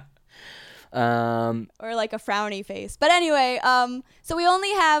 Or like a frowny face. But anyway, so we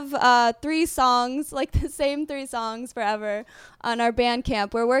only have 3 songs, like the same 3 songs forever on our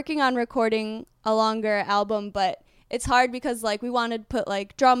Bandcamp. We're working on recording a longer album, but it's hard because like we wanted to put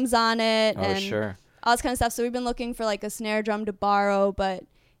like drums on it and all this kind of stuff. So we've been looking for like a snare drum to borrow, but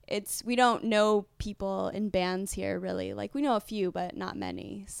we don't know people in bands here really. Like we know a few, but not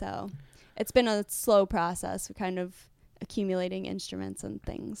many. So it's been a slow process. We're kind of accumulating instruments and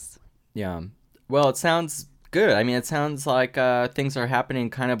things. Yeah. Well, it sounds good. I mean, it sounds like things are happening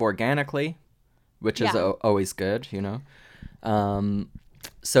kind of organically, which is always good,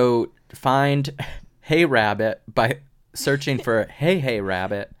 So find Hey Rabbit by searching for Hey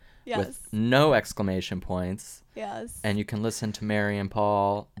Rabbit with no exclamation points. Yes. And you can listen to Mary and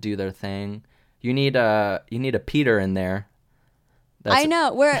Paul do their thing. You need a Peter in there. I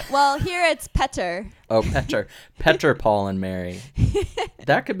know. Here it's Petter. Oh, Petter, Paul, and Mary.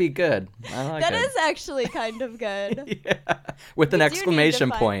 That could be good. I like that. That is actually kind of good. Yeah, with an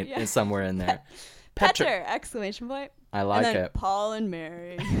exclamation point is somewhere in there. Petter, exclamation point. I like and then it. Paul and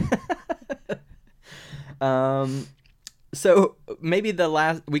Mary. So maybe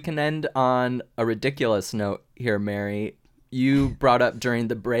we can end on a ridiculous note here, Mary. You brought up during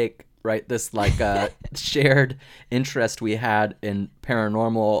the break, right, this like shared interest we had in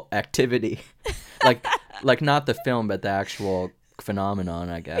paranormal activity, like not the film but the actual phenomenon,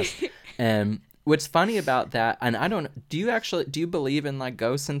 I guess. And what's funny about that, and do you believe in like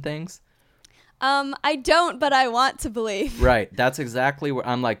ghosts and things? I don't, but I want to believe. Right. That's exactly where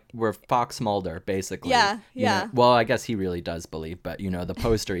I'm like, we're Fox Mulder, basically. Yeah. Well, I guess he really does believe, but the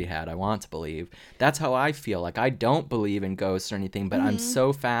poster he had, I want to believe. That's how I feel. Like, I don't believe in ghosts or anything, but I'm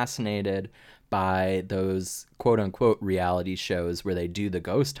so fascinated by those quote unquote reality shows where they do the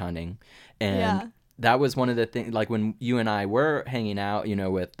ghost hunting. And that was one of the things, like when you and I were hanging out,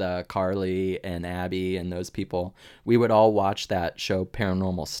 with Carly and Abby and those people, we would all watch that show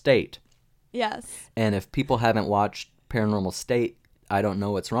Paranormal State. Yes. And if people haven't watched Paranormal State, I don't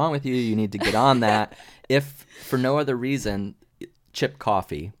know what's wrong with you. You need to get on that. If for no other reason, Chip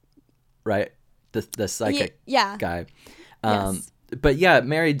Coffey, right? The psychic guy. Yes. But yeah,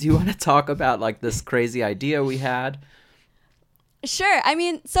 Mary, do you want to talk about like this crazy idea we had? Sure. I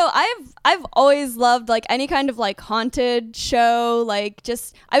mean, so I've always loved like any kind of like haunted show, like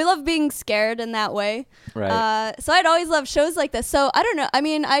just I love being scared in that way. Right. So I'd always loved shows like this. So I don't know. I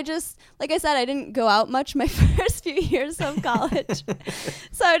mean, I just like I said, I didn't go out much my first few years of college,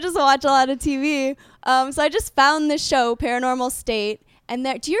 so I just watch a lot of TV. So I just found this show, Paranormal State, and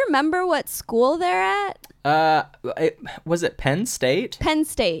there. Do you remember what school they're at? Was it Penn State? Penn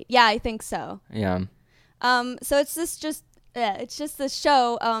State. Yeah, I think so. Yeah. So it's just this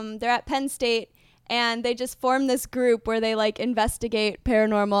show. They're at Penn State, and they just form this group where they like investigate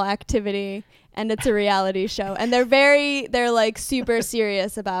paranormal activity, and it's a reality show. And they're like super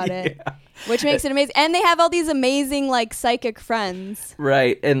serious about it, which makes it amazing. And they have all these amazing like psychic friends.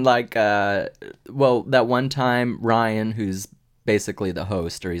 Right. And like, well, that one time Ryan, who's basically the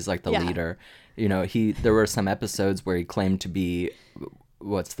host, or he's like the leader, you know, there were some episodes where he claimed to be,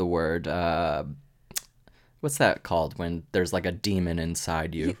 what's the word? What's that called when there's like a demon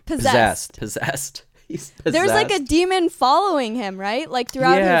inside you? Possessed. He's possessed. There's like a demon following him, right? Like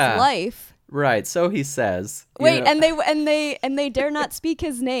throughout his life. Right. So he says. Wait, and they dare not speak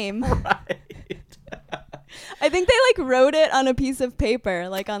his name. Right. I think they like wrote it on a piece of paper,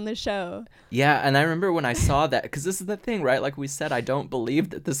 like on the show. Yeah, and I remember when I saw that, because this is the thing, right? Like we said, I don't believe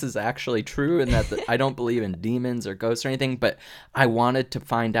that this is actually true, and that I don't believe in demons or ghosts or anything, but I wanted to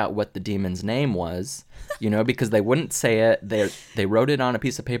find out what the demon's name was, you know, because they wouldn't say it. They wrote it on a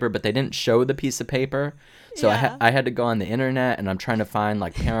piece of paper, but they didn't show the piece of paper. So I had to go on the internet, and I'm trying to find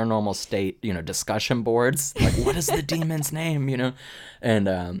like Paranormal State, you know, discussion boards. Like, what is the demon's name, you know?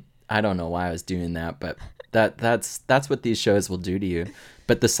 And I don't know why I was doing that, but that's what these shows will do to you.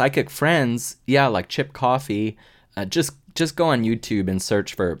 But the psychic friends, yeah, like Chip Coffey, just go on YouTube and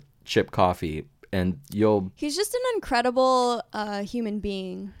search for Chip Coffey, and He's just an incredible human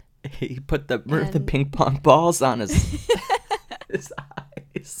being. He put the ping pong balls on his his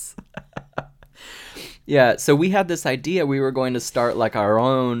eyes. Yeah, so we had this idea we were going to start like our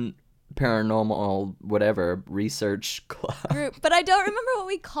own paranormal whatever research club group, but I don't remember what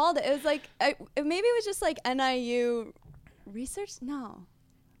we called it. It was like maybe it was just like NIU research. No,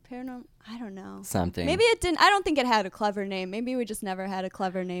 paranormal. I don't know. Something. Maybe it didn't. I don't think it had a clever name. Maybe we just never had a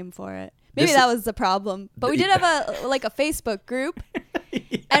clever name for it. Maybe that was the problem. But we did have a Facebook group,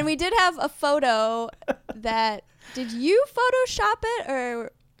 and we did have a photo that. Did you Photoshop it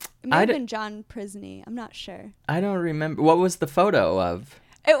or? It might have been John Prisney. I'm not sure. I don't remember. What was the photo of?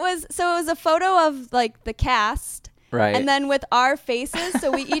 It was a photo of like the cast, right? And then with our faces,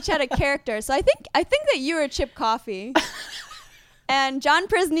 so we each had a character. So I think that you were Chip Coffey, and John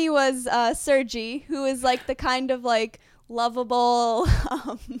Prisney was Sergi, who is like the kind of like lovable,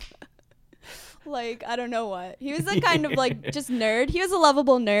 like I don't know what he was, a kind of like just nerd. He was a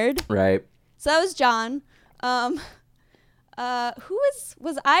lovable nerd, right? So that was John. Who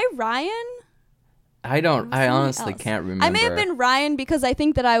was I Ryan? I honestly can't remember. I may have been Ryan because I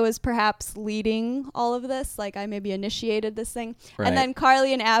think that I was perhaps leading all of this. Like I maybe initiated this thing. Right. And then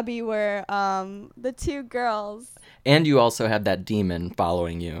Carly and Abby were the two girls. And you also had that demon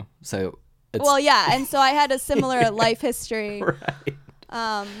following you. So well, yeah. And so I had a similar life history.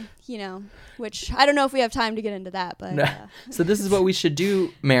 Right. You know, which I don't know if we have time to get into that. But no. So this is what we should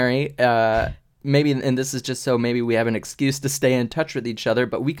do, Mary. Maybe, and this is just so maybe we have an excuse to stay in touch with each other,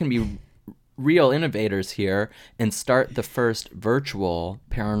 but we can be real innovators here and start the first virtual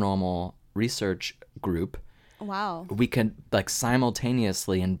paranormal research group. Wow. We can like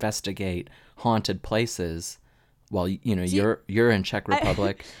simultaneously investigate haunted places while you're in Czech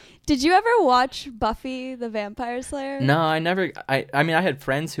Republic. Did you ever watch Buffy the Vampire Slayer? No, I never. I mean, I had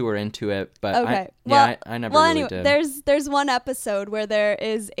friends who were into it, but okay. I never really did. There's one episode where there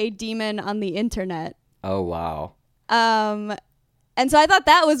is a demon on the internet. Oh wow. And so I thought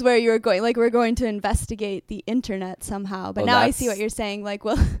that was where you were going. Like we're going to investigate the internet somehow. But now I see what you're saying. Like,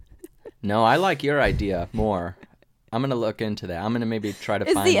 well. No, I like your idea more. I'm gonna look into that. I'm gonna maybe try to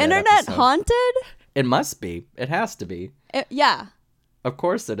find. Is the internet haunted? It must be. It has to be. Yeah. Of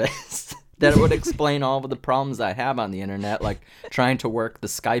course it is. That would explain all of the problems I have on the internet, like trying to work the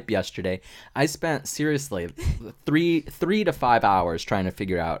Skype yesterday. I spent, seriously, 3 to 5 hours trying to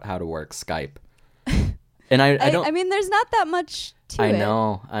figure out how to work Skype. And I don't... I mean, there's not that much to it.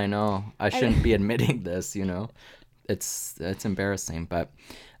 I know. I shouldn't be admitting this, you know. It's embarrassing, but...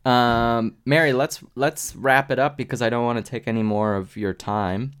 Mary, let's wrap it up because I don't want to take any more of your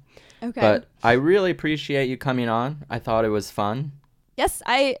time. Okay. But I really appreciate you coming on. I thought it was fun. Yes,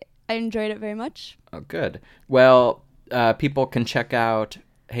 I enjoyed it very much. Oh, good. Well, people can check out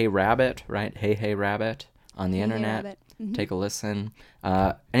Hey Rabbit, right? Hey Rabbit on the Hey internet. Rabbit. Mhm. Take a listen.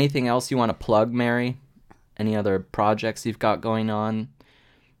 Anything else you want to plug, Mary? Any other projects you've got going on?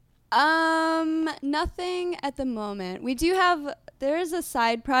 Nothing at the moment. There is a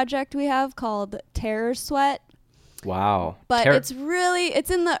side project we have called Terror Sweat, Wow. but it's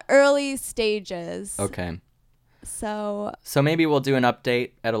in the early stages. Okay. So maybe we'll do an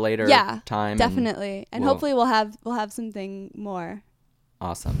update at a later time. Definitely. And hopefully we'll have something more.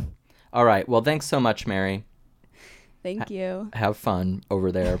 Awesome. All right. Well, thanks so much, Mary. Thank you. Have fun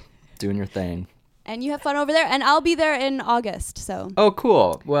over there doing your thing. And you have fun over there, and I'll be there in August, so. Oh,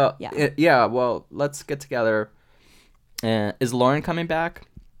 cool. Well, yeah. Well, let's get together. Is Lauren coming back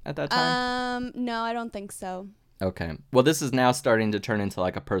at that time? No, I don't think so. Okay. Well, this is now starting to turn into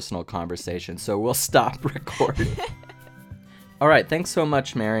like a personal conversation, so we'll stop recording. All right. Thanks so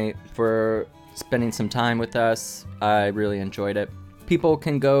much, Mary, for spending some time with us. I really enjoyed it. People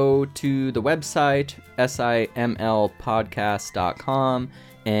can go to the website, simlpodcast.com,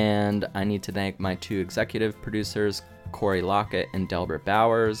 and I need to thank my two executive producers, Corey Lockett and Delbert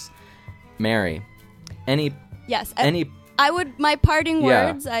Bowers. Mary, Yes. My parting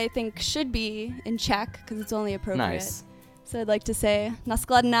words, I think, should be in Czech, because it's only appropriate. Nice. So I'd like to say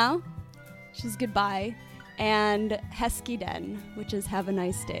nashledanou, which is goodbye, and hezký den, which is have a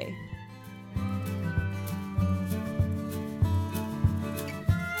nice day.